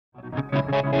G'day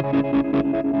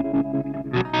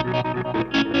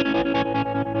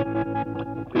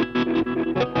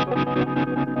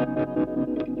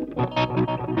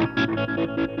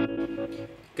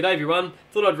everyone,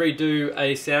 thought I'd redo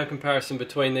a sound comparison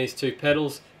between these two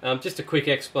pedals. Just a quick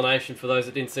explanation for those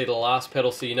that didn't see the last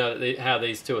pedal so you know how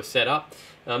these two are set up.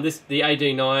 The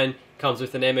AD9 comes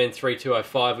with an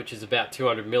MN3205 which is about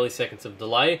 200 milliseconds of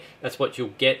delay. That's what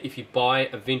you'll get if you buy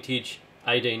a vintage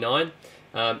AD9.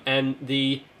 And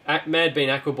the Madbean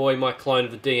Aquaboy, my clone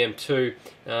of the DM2,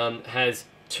 has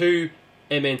two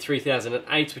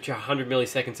MN3008s which are 100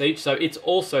 milliseconds each, so it's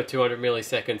also 200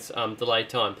 milliseconds delay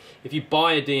time. If you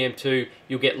buy a DM2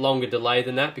 you'll get longer delay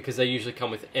than that because they usually come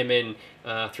with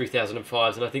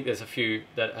MN3005s, and I think there's a few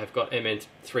that have got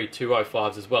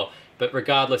MN3205s as well, but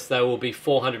regardless they will be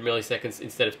 400 milliseconds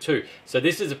instead of 2. So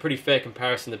this is a pretty fair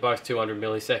comparison. They're both 200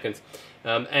 milliseconds,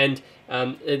 and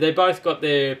they both got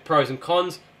their pros and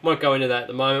cons. Won't go into that at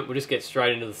the moment, we'll just get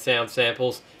straight into the sound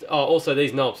samples. Oh, also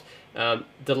these knobs.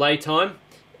 Delay time,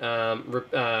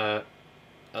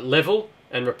 level,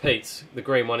 and repeats. The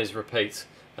green one is repeats,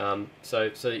 so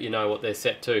that you know what they're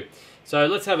set to. So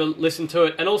let's have a listen to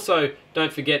it. And also,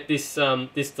 don't forget this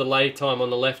this delay time on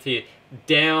the left here.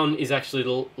 Down is actually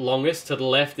the longest, to the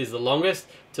left is the longest,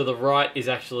 to the right is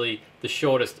actually the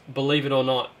shortest. Believe it or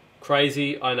not,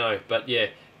 crazy, I know, but yeah,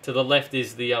 to the left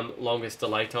is the longest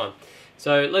delay time.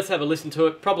 So let's have a listen to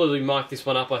it. Probably mic this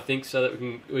one up, I think, so that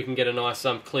we can get a nice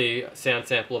clear sound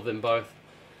sample of them both.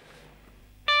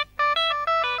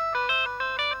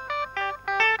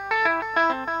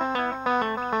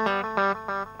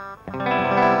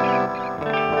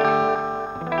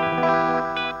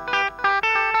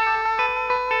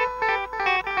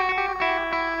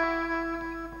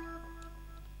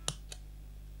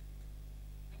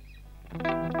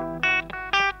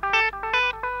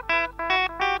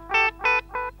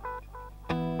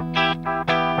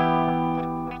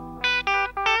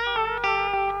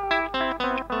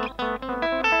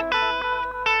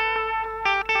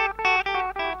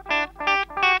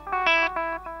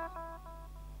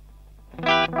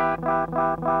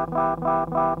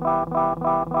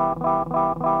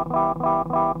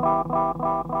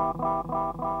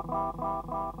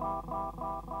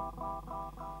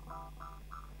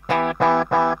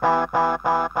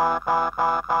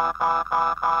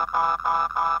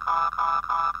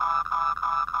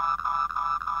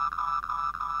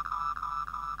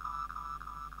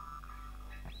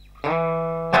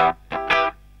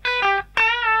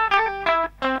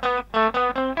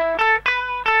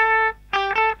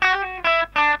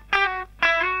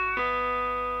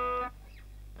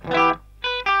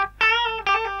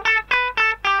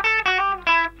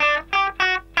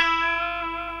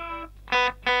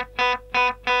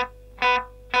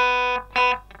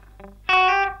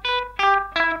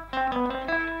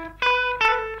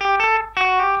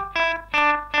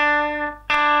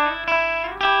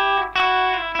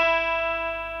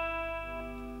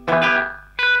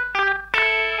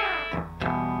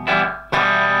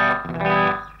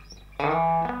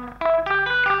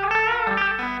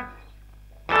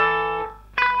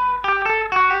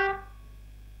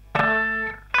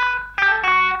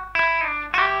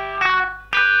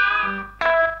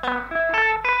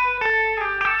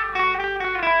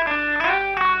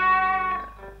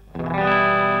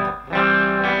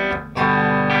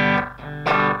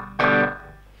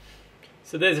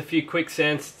 So there's a few quick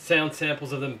sound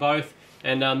samples of them both,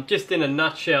 and just in a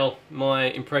nutshell, my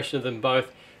impression of them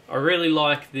both. I really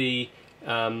like the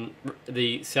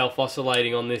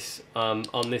self-oscillating on this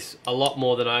a lot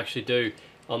more than I actually do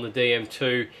on the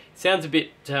DM2. It sounds a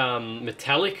bit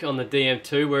metallic on the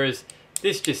DM2, whereas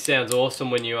this just sounds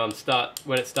awesome when you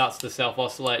when it starts to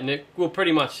self-oscillate, and it will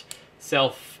pretty much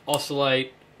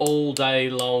self-oscillate all day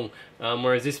long.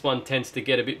 Whereas this one tends to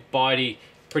get a bit bitey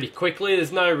pretty quickly.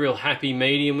 There's no real happy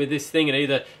medium with this thing. It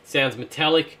either sounds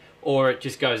metallic or it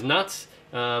just goes nuts.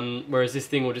 Whereas this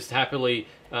thing will just happily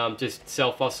just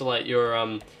self-oscillate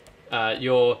your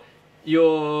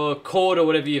chord or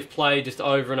whatever you've played just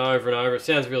over and over and over. It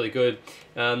sounds really good.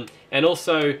 And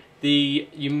also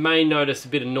you may notice a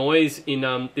bit of noise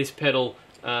in this pedal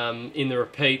in the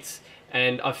repeats.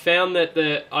 And I found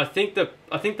that I think the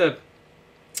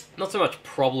not so much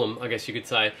problem, I guess you could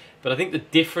say, but I think the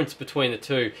difference between the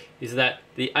two is that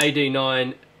the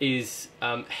AD9 is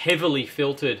heavily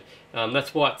filtered.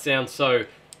 That's why it sounds so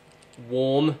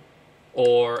warm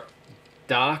or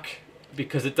dark,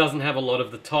 because it doesn't have a lot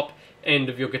of the top end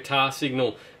of your guitar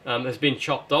signal has been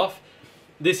chopped off.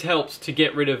 This helps to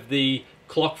get rid of the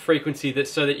clock frequency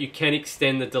so that you can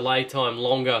extend the delay time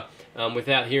longer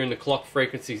without hearing the clock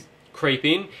frequencies creep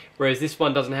in, whereas this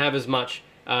one doesn't have as much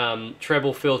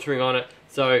treble filtering on it,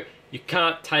 so you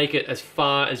can't take it as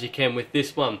far as you can with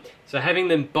this one. So having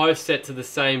them both set to the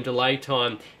same delay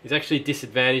time is actually a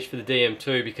disadvantage for the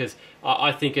DM2, because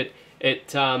I think it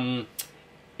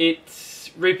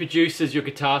reproduces your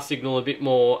guitar signal a bit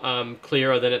more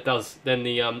clearer than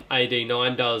the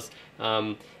AD9 does.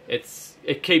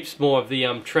 It keeps more of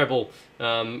the treble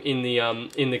in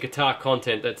the guitar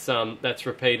content that's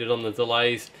repeated on the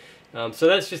delays. So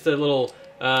that's just a little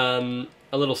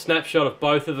snapshot of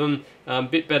both of them. A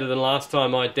bit better than last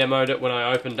time I demoed it when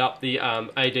I opened up the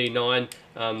AD9,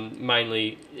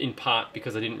 mainly in part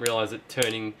because I didn't realise that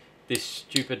turning this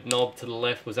stupid knob to the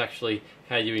left was actually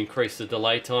how you increase the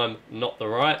delay time, not the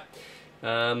right.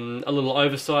 A little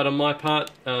oversight on my part,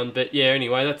 but yeah,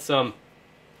 anyway, that's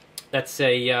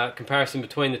a comparison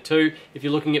between the two. If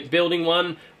you're looking at building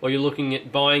one, or you're looking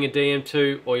at buying a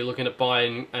DM2, or you're looking at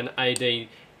buying an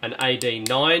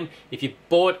AD9, if you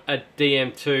bought a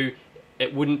DM2,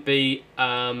 it wouldn't be,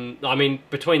 I mean,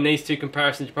 between these two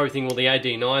comparisons, you probably think, well, the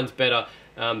AD9's better,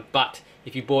 but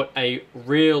if you bought a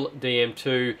real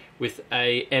DM2 with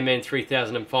a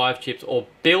MN3005 chips, or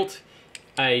built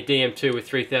a DM2 with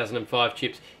 3005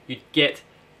 chips, you'd get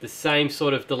the same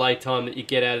sort of delay time that you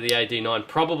get out of the AD9,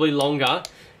 probably longer,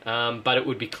 but it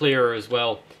would be clearer as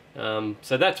well.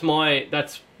 So that's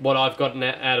what I've gotten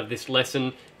out of this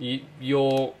lesson.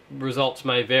 Your results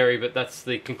may vary, but that's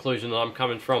the conclusion that I'm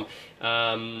coming from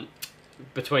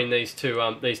between these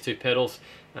two pedals.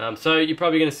 So you're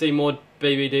probably going to see more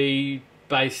BBD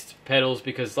based pedals,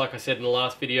 because like I said in the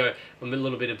last video, I'm a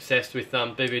little bit obsessed with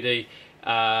BBD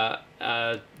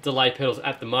delay pedals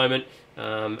at the moment,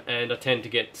 and I tend to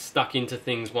get stuck into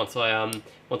things once I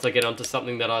get onto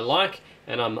something that I like,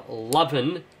 and I'm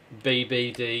loving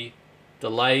BBD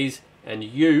delays, and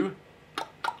you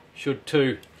should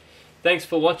too. Thanks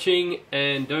for watching,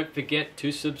 and don't forget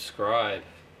to subscribe.